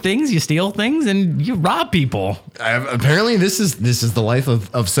break things, you steal things, and you rob people. Apparently, this is the life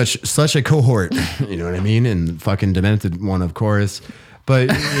of such a cohort. You know what I mean? And fucking demented one, of course. But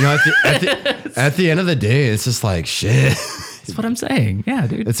at the end of the day, it's just like shit. That's what I'm saying. Yeah,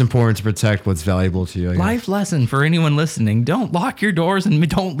 dude. It's important to protect what's valuable to you. Life lesson for anyone listening: don't lock your doors and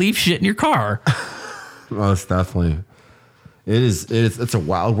don't leave shit in your car. Most definitely. It's a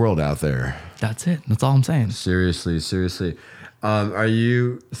wild world out there. That's it. That's all I'm saying. Seriously. Are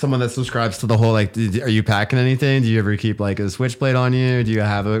you someone that subscribes to the whole, like, are you packing anything? Do you ever keep like a switchblade on you? Do you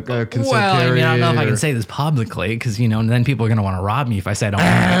have a concealed carry? I don't know if I can say this publicly because, and then people are going to want to rob me if I say I don't.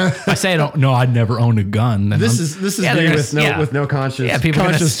 If I say I don't, no, I'd never own a gun. Then this is me with no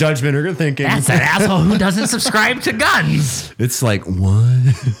conscious judgment or thinking. That's an asshole who doesn't subscribe to guns. It's like, what?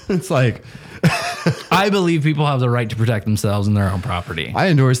 It's like... I believe people have the right to protect themselves and their own property. I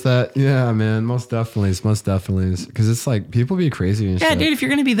endorse that. Yeah, man. Most definitely. Because it's like people be crazy and shit. Yeah, dude, if you're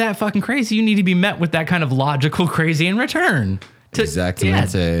going to be that fucking crazy, you need to be met with that kind of logical crazy in return. Exactly.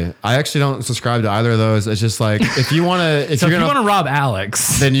 Yeah. I actually don't subscribe to either of those. It's just like, if you want to, if you want to rob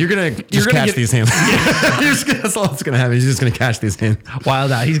Alex, then you're going to just catch these hands. That's all that's going to happen. He's just going to catch these hands.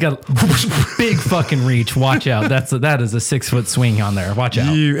 Wild out. He's got big fucking reach. Watch out. That is a 6-foot swing on there. Watch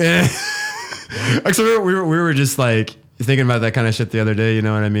out. Actually, we were just like thinking about that kind of shit the other day, you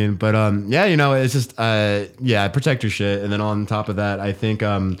know what I mean? But it's just protect your shit. And then on top of that, I think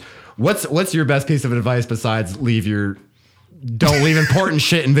what's your best piece of advice besides don't leave important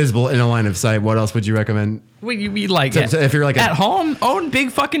shit invisible in a line of sight? What else would you recommend? What you mean, like if you're like at home, own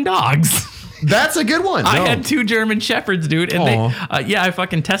big fucking dogs. That's a good one. I had 2 German Shepherds, dude, and I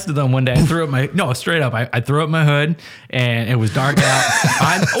fucking tested them one day. I threw up straight up. I threw up my hood, and it was dark out.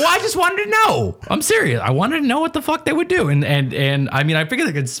 I just wanted to know. I'm serious. I wanted to know what the fuck they would do, and I mean, I figured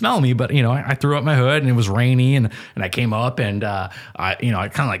they could smell me, but I threw up my hood, and it was rainy, and I came up, and I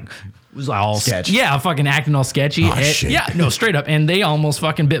kind of like was all sketch. Yeah, fucking acting all sketchy. Shit. Yeah, no, straight up, and they almost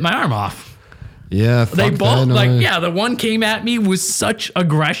fucking bit my arm off. Yeah, they both the one came at me with such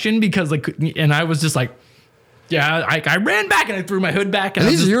aggression because and I was just like, I ran back and I threw my hood back. And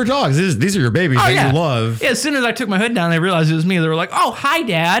these are your dogs. These are your babies that you love. Yeah, as soon as I took my hood down, they realized it was me. They were like, "Oh, hi,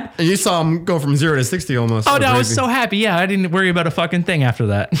 Dad." And you saw them go from 0 to 60 almost. Oh, no, I was so happy. Yeah, I didn't worry about a fucking thing after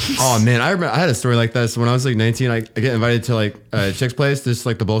that. Oh man, I remember I had a story like this when I was like 19. I get invited to like a chick's place, just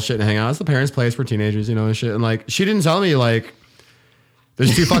like the bullshit and hang out. It's the parents' place for teenagers, and shit. And like she didn't tell me like.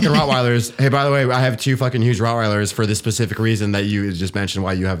 There's 2 fucking Rottweilers. Hey, by the way, I have 2 fucking huge Rottweilers for this specific reason that you just mentioned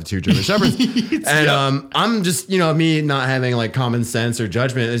why you have 2 German Shepherds. And I'm just, me not having like common sense or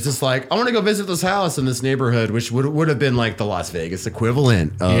judgment. It's just like, I want to go visit this house in this neighborhood, which would have been like the Las Vegas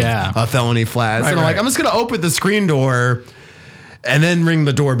equivalent of a felony flat. And I'm like, I'm just going to open the screen door and then ring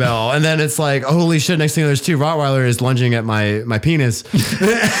the doorbell. And then it's like, holy shit, next thing there's 2 Rottweilers lunging at my penis.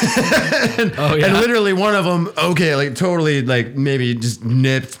 And literally one of them, totally like maybe just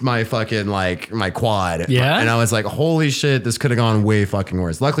nipped my fucking like my quad. Yeah. And I was like, holy shit, this could have gone way fucking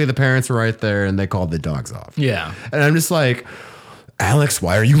worse. Luckily the parents were right there and they called the dogs off. Yeah. And I'm just like, Alex,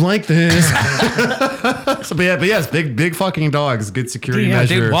 why are you like this? But yes, big fucking dogs, good security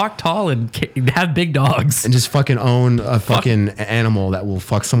measure. Dude, walk tall and have big dogs, and just fucking own a fucking animal that will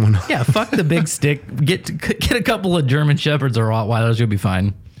fuck someone up. Yeah, fuck the big stick. Get a couple of German Shepherds or Rottweilers, you'll be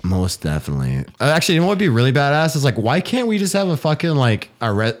fine. Most definitely. Actually, you know what would be really badass is like, why can't we just have a fucking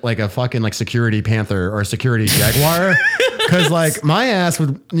a fucking security panther or a security jaguar? Because like my ass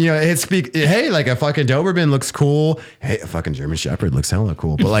would, hey, like a fucking Doberman looks cool. Hey, a fucking German Shepherd looks hella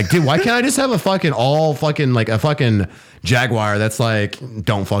cool. But like, dude, why can't I just have a fucking a fucking jaguar that's like,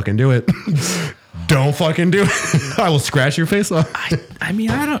 don't fucking do it. Don't fucking do it. I will scratch your face off.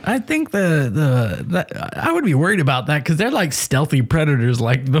 I think I would be worried about that because they're like stealthy predators.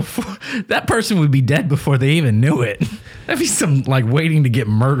 Like that person would be dead before they even knew it. That'd be some like waiting to get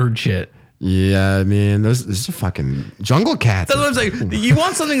murdered shit. Yeah, I mean, those are fucking jungle cats. That's what I'm saying. You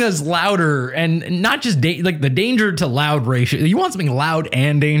want something that's louder and not just like the danger to loud ratio. You want something loud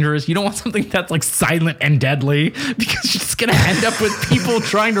and dangerous. You don't want something that's like silent and deadly because you're just going to end up with people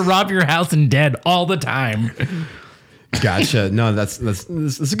trying to rob your house and dead all the time. Gotcha. No, that's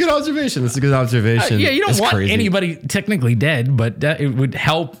a good observation. That's a good observation. Yeah, you don't want anybody technically dead, but it would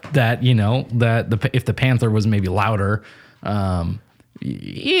help that, if the panther was maybe louder,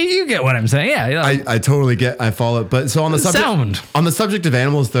 You get what I'm saying. Yeah. I totally get, I follow it. But so on the subject of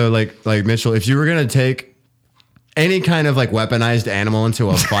animals though, like Mitchell, if you were going to take any kind of like weaponized animal into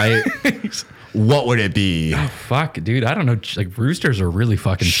a fight, what would it be? Oh, fuck, dude. I don't know. Like roosters are really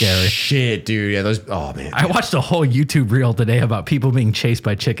fucking scary. Shit, dude. Yeah, those. Oh man. I watched a whole YouTube reel today about people being chased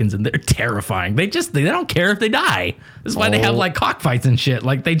by chickens, and they're terrifying. They don't care if they die. This is why they have like cockfights and shit.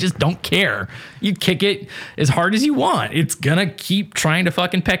 Like they just don't care. You kick it as hard as you want, it's gonna keep trying to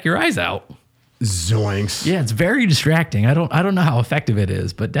fucking peck your eyes out. Zoinks. Yeah, it's very distracting. I don't know how effective it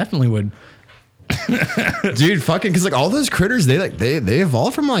is, but definitely would. Dude, fucking, because like all those critters, they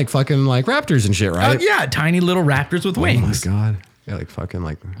evolved from like fucking like raptors and shit, right? Yeah, tiny little raptors with wings. Oh my god, yeah, like fucking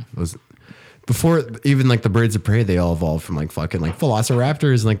like those. Before even like the birds of prey, they all evolved from like fucking like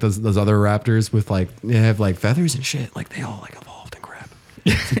velociraptors and like those other raptors with like they have like feathers and shit. Like they all like evolved and crap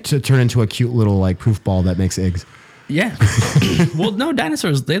to turn into a cute little like poof ball that makes eggs. Yeah. Well, no,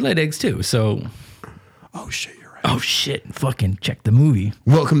 dinosaurs they laid eggs too. So. Oh shit. Oh shit, fucking check the movie.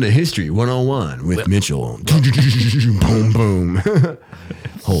 Welcome to History 101 with Mitchell. Boom, boom.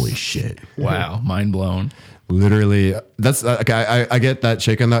 Holy shit. Wow, mind blown. Literally, that's okay. I get that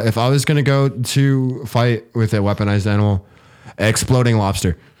chicken. If I was going to go to fight with a weaponized animal, exploding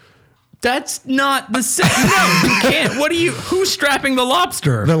lobster. That's not the same. No, you can't. Who's strapping the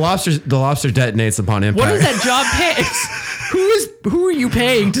lobster? The lobster detonates upon impact. What does that job pay? Who are you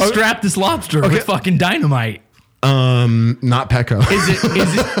paying to strap this lobster with fucking dynamite? Not Petco. Is it?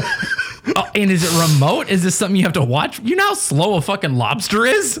 And is it remote? Is this something you have to watch? You know how slow a fucking lobster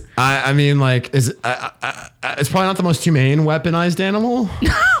is? I mean, like, it's probably not the most humane weaponized animal.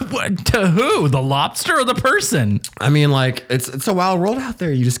 What, to who? The lobster or the person? I mean, like, it's a wild world out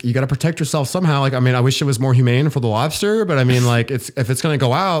there. You got to protect yourself somehow. Like, I mean, I wish it was more humane for the lobster, but I mean, like, if it's gonna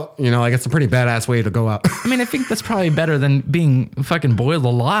go out, you know, like, it's a pretty badass way to go out. I mean, I think that's probably better than being fucking boiled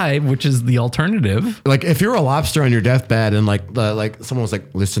alive, which is the alternative. Like, if you're a lobster on your deathbed and like someone was like,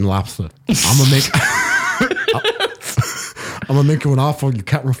 "Listen, lobster, I'm gonna make you an offer you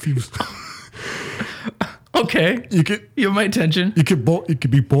can't refuse." Okay, you have my attention. You could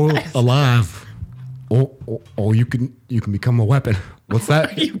be boiled alive, or you can become a weapon. What's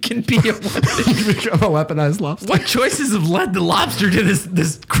that? You can be a weapon. You can become a weaponized lobster. What choices have led the lobster to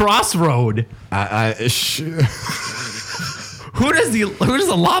this crossroad? Who does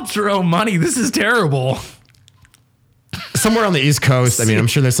the lobster owe money? This is terrible. Somewhere on the East Coast. I mean, I'm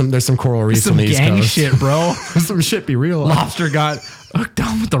sure there's some coral reefs on the East Coast. Some gang shit, bro. Some shit be real. Lobster got hooked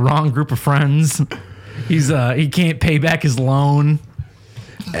on with the wrong group of friends. He can't pay back his loan.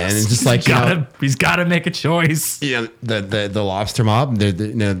 And it's just like he's got to make a choice. Yeah, the lobster mob.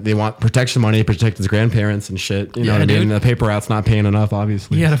 They want protection money to protect his grandparents and shit. You know what I mean? The paper rout's not paying enough,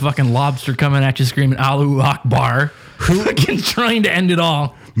 obviously. You had a fucking lobster coming at you screaming "Allahu Akbar," fucking trying to end it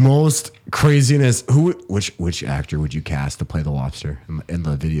all. Most craziness. Which actor would you cast to play the lobster in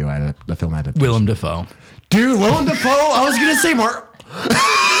the the film adaptation? Willem Dafoe. Dude, Willem Dafoe. I was gonna say Mark.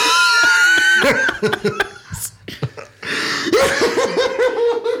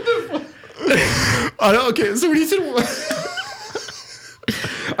 I know. Okay, so when you said,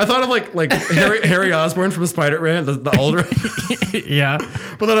 I thought of like Harry Osborn from Spider-Man, the older. Yeah,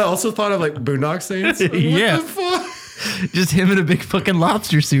 but then I also thought of like Boondock Saints. Yeah, what the fuck? Just him in a big fucking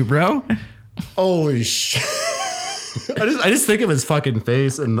lobster suit, bro. Holy shit! I just think of his fucking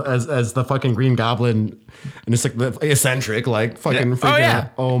face and as the fucking Green Goblin, and it's like the eccentric, like fucking freaking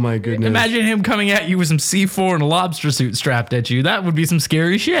out. Oh my goodness! Imagine him coming at you with some C4 and a lobster suit strapped at you. That would be some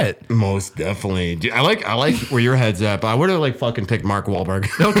scary shit. Most definitely. Dude, I like where your head's at, but I would have like fucking picked Mark Wahlberg.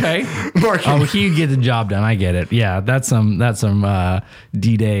 Okay. Oh, he'd get the job done. I get it. Yeah, that's some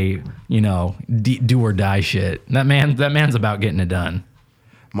D-Day, do or die shit. That man's about getting it done.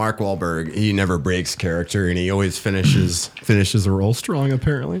 Mark Wahlberg, he never breaks character, and he always finishes a role strong.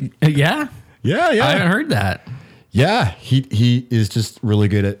 Apparently, yeah. I haven't heard that. Yeah, he is just really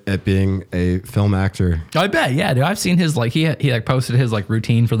good at being a film actor. I bet, yeah, dude. I've seen his he posted his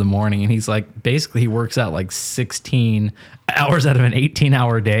routine for the morning, and he's basically he works out 16 hours out of an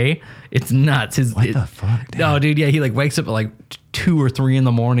 18-hour day. It's nuts. What the fuck? Dude? No, dude, yeah, he wakes up at 2 or 3 in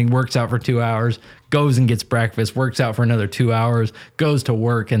the morning, works out for 2 hours, goes and gets breakfast, works out for another 2 hours, goes to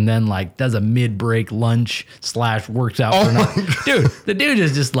work, and then does a mid-break lunch / works out for another. Dude, the dude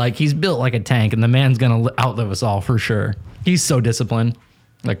is just he's built like a tank, and the man's gonna outlive us all for sure. He's so disciplined.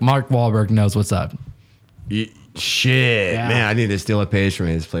 Mark Wahlberg knows what's up. Shit, man, I need to steal a page from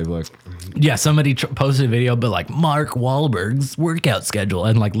his playbook. Yeah, somebody posted a video, but like Mark Wahlberg's workout schedule,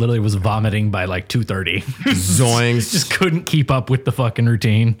 and like literally was vomiting by like 2:30. Zoinks! Just couldn't keep up with the fucking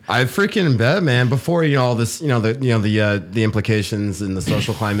routine. I freaking bet, man. Before all this, the implications and the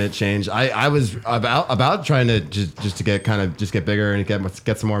social climate change. I was about trying to just to get bigger and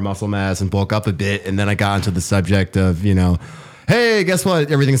get some more muscle mass and bulk up a bit, and then I got into the subject of hey, guess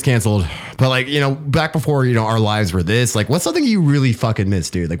what? Everything's canceled. But like, back before, our lives were this, like, what's something you really fucking miss,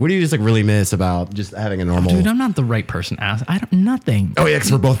 dude? Like, what do you just like really miss about just having a normal... Dude, I'm not the right person to ask. Nothing. Oh yeah,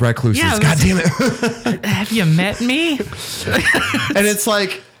 because we're both recluses. Yeah, God damn it. Have you met me? And it's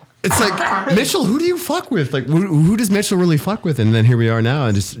like, Mitchell, who do you fuck with? Like, who does Mitchell really fuck with? And then here we are now,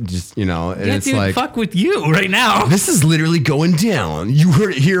 and and it's dude, like, fuck with you right now. This is literally going down. You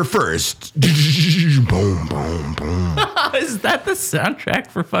heard it here first. Boom, boom, boom. Is that the soundtrack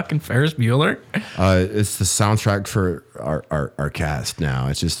for fucking Ferris Bueller? It's the soundtrack for our cast now.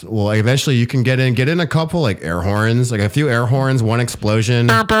 It's just, eventually you can get in a couple like air horns, like a few air horns, one explosion.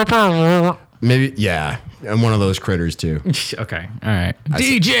 Maybe, yeah. And one of those critters too. Okay, all right.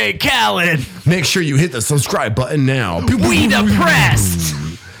 DJ Khaled. Make sure you hit the subscribe button now. We depressed.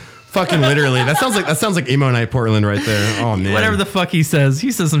 Fucking literally. That sounds like emo night Portland right there. Oh man. Whatever the fuck he says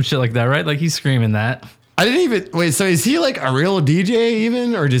some shit like that, right? Like he's screaming that. I didn't even wait. So is he like a real DJ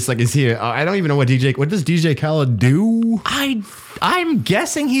even, or just like is he? I don't even know what does DJ Khaled do? I'm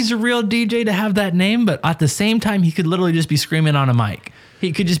guessing he's a real DJ to have that name, but at the same time, he could literally just be screaming on a mic.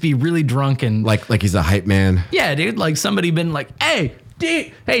 He could just be really drunk and like he's a hype man. Yeah, dude. Like somebody been like, hey,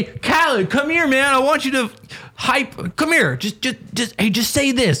 Khaled, come here, man. I want you to hype. Come here. Just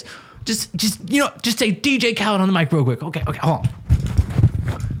say this. Just say DJ Khaled on the mic real quick. Okay, hold on.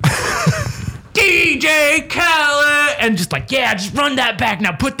 DJ Khaled, and just run that back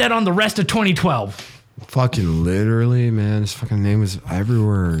now. Put that on the rest of 2012. Fucking literally, man. His fucking name was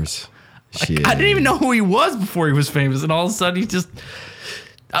everywhere. Shit. I didn't even know who he was before he was famous, and all of a sudden he just.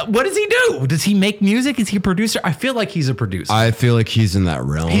 What does he do? Does he make music? Is he a producer? I feel like he's a producer. I feel like he's in that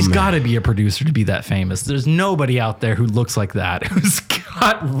realm. He's got to be a producer to be that famous. There's nobody out there who looks like that, who's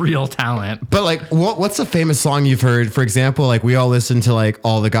got real talent. But like, what's a famous song you've heard? For example, like we all listen to like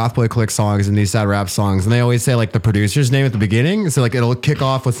all the Goth Boy Click songs and these sad rap songs, and they always say like the producer's name at the beginning. So like it'll kick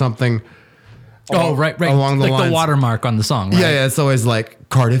off with something. Oh, right. Along the lines. The watermark on the song, right? Yeah, it's always like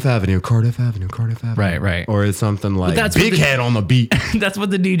Cardiff Avenue. Right. Or it's something like Big Head on the beat. That's what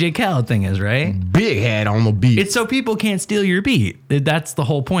the DJ Khaled thing is, right? Big Head on the beat. It's so people can't steal your beat. That's the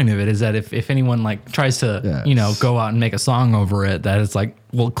whole point of it, is that if anyone like tries to, go out and make a song over it, that it's like,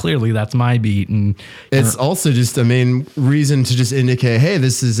 well, clearly that's my beat. And it's also just a main reason to just indicate, hey,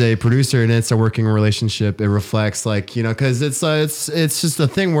 this is a producer and it's a working relationship. It reflects like, because it's just a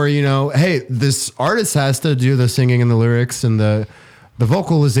thing where, hey, this artist has to do the singing and the lyrics and the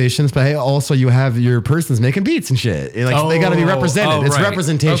vocalizations, but hey, also you have your persons making beats and shit. They got to be represented. It's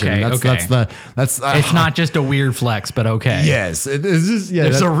representation. Okay, that's it's not just a weird flex, but okay. Yes, it is just,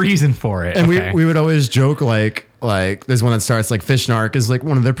 there's a reason for it. And we would always joke like there's one that starts like Fish Narc is like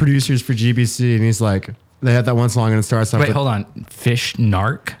one of the producers for GBC, and he's like, they had that one song and it starts off. Wait, hold on, Fish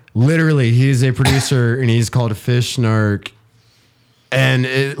Narc. Literally, he's a producer and he's called Fish Narc. And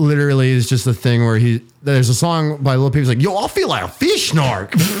it literally is just a thing where there's a song by Lil Peep. He's like, yo, I feel like a fish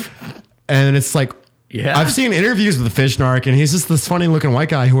narc. And it's like, yeah, I've seen interviews with the Fish Narc, and he's just this funny looking white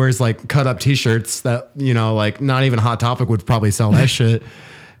guy who wears like cut up t-shirts that, like not even Hot Topic would probably sell that shit.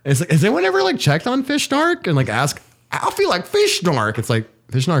 It's like, has anyone ever like checked on Fish Narc and like ask, I feel like Fish Narc? It's like,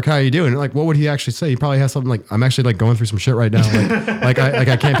 Fish Narc, how you doing? Like, what would he actually say? He probably has something like, I'm actually like going through some shit right now.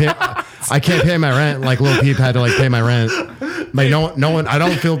 I can't pay my rent. Like Lil Peep had to like pay my rent. Like no one. I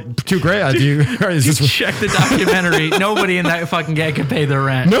don't feel too great. I do. Check the documentary. Nobody in that fucking gang could pay their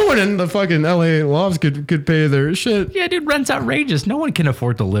rent. No one in the fucking LA lofts could pay their shit. Yeah, dude, rent's outrageous. No one can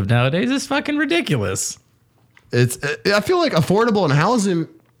afford to live nowadays. It's fucking ridiculous. I feel like affordable in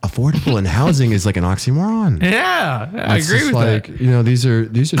housing is like an oxymoron. Yeah, I agree with that. These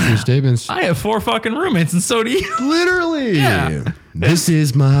are true statements. I have 4 fucking roommates, and so do you. Literally. Yeah. This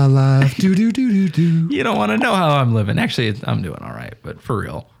is my life. Do. You don't want to know how I'm living. Actually, I'm doing all right, but for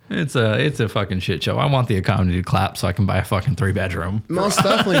real. It's a fucking shit show. I want the economy to clap so I can buy a fucking 3-bedroom. Most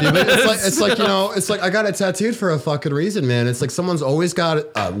definitely, dude. But it's like I got it tattooed for a fucking reason, man. It's like someone's always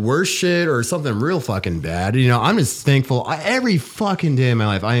got worse shit or something real fucking bad. I'm just thankful every fucking day of my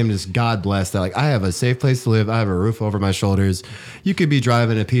life. I am just God blessed that like I have a safe place to live. I have a roof over my shoulders. You could be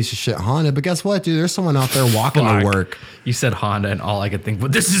driving a piece of shit Honda, but guess what, dude? There's someone out there walking to work. You said Honda, and all I could think,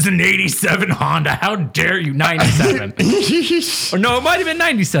 well, this is an 87 Honda. How dare you? 97. Or no, it might have been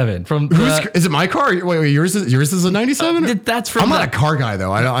 97. '97 from. Is it my car? Wait, yours is a '97. That's from. I'm not a car guy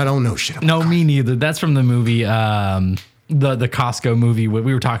though. I don't know shit. No, me neither. That's from the movie. The Costco movie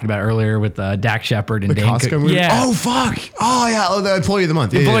we were talking about earlier with Dak Shepard and The Dan Costco movie? Yeah. Oh, fuck. Oh, yeah. Oh, the Employee of the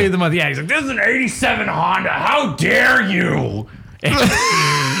Month. Employee of the Month. Yeah. He's like, this is an 87 Honda. How dare you?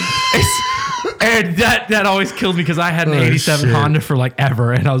 And that always killed me because I had an 87 Honda for like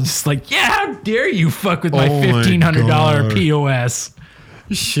ever. And I was just like, yeah, how dare you fuck with my $1,500 POS.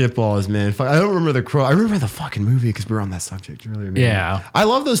 Shitballs, man. Fuck, I don't remember the crow. I remember the fucking movie because we were on that subject earlier. Man. Yeah. I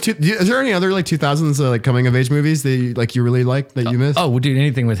love those two. Is there any other like 2000s like coming of age movies that you really like that you missed? Oh, well, dude,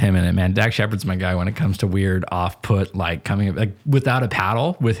 anything with him in it, man. Dak Shepard's my guy when it comes to weird, off-put, like coming like Without a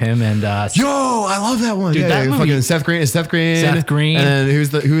Paddle with him and Yo, I love that one. Dude, that movie, fucking Seth Green. Seth Green. And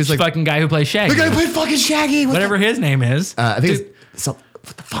who's like fucking guy who plays Shaggy. the guy who played fucking Shaggy. Whatever his name is. I think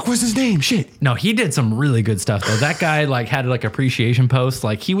what the fuck was his name? Shit. No, he did some really good stuff though. That guy like had like appreciation post.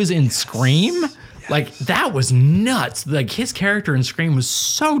 Like he was in Scream. Yes. Like that was nuts. Like his character in Scream was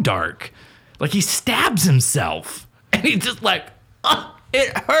so dark. Like he stabs himself and he just like,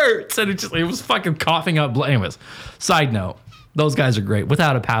 it hurts. And it was fucking coughing up blood. Anyways, side note. Those guys are great.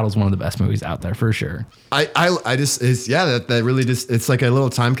 Without a Paddle is one of the best movies out there for sure. That really just, it's like a little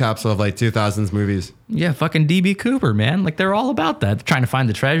time capsule of like 2000s movies. Yeah, fucking DB Cooper, man. Like they're all about that. They're trying to find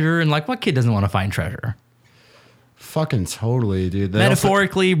the treasure and like what kid doesn't want to find treasure? Fucking totally, dude.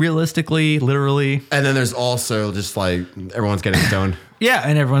 Metaphorically, realistically, literally. And then there's also just like everyone's getting stoned. Yeah,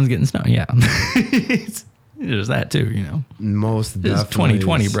 and everyone's getting stoned. Yeah. There's that too, you know. Most definitely. It's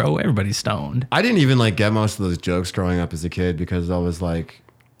 2020, bro. Everybody's stoned. I didn't even like get most of those jokes growing up as a kid because I was like,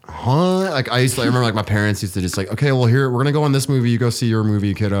 huh? Like I remember like my parents used to just like, okay, well here we're gonna go on this movie. You go see your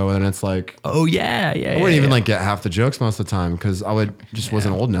movie, kiddo. And it's like, oh yeah. I wouldn't even like get half the jokes most of the time because I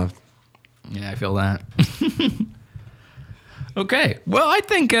wasn't old enough. Yeah, I feel that. Okay. Well, I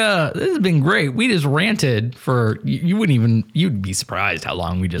think this has been great. We just ranted for you'd be surprised how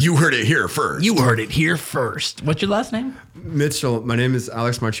long we just. You heard it here first. You heard it here first. What's your last name? Mitchell. My name is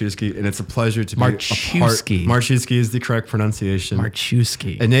Alex Marchewski, and it's a pleasure to Marchewski. be a part. Marchewski is the correct pronunciation.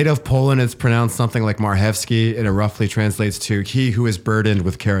 Marchewski. In native Poland, it's pronounced something like Marchewski, and it roughly translates to he who is burdened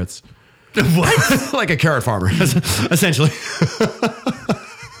with carrots. What? Like a carrot farmer, essentially.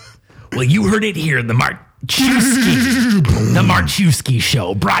 Well, you heard it here, the Marchewski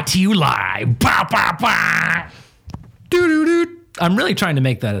Show, brought to you live. Bah, bah, bah. I'm really trying to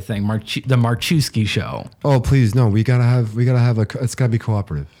make that a thing, the Marchewski Show. Oh, please, no, we gotta have it's gotta be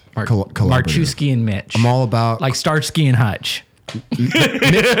cooperative. Marchewski and Mitch. I'm all about like Starsky and Hutch.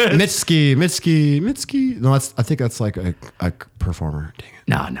 Mitski. No, I think that's like a performer. Dang it.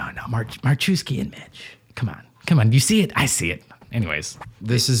 No. Marchewski and Mitch. Come on. Do you see it? I see it. Anyways,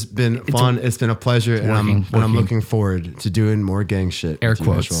 this has been fun. It's been a pleasure, and I'm looking forward to doing more gang shit. Air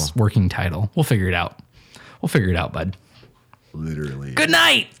quotes, working title. We'll figure it out, bud. Literally. Good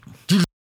night.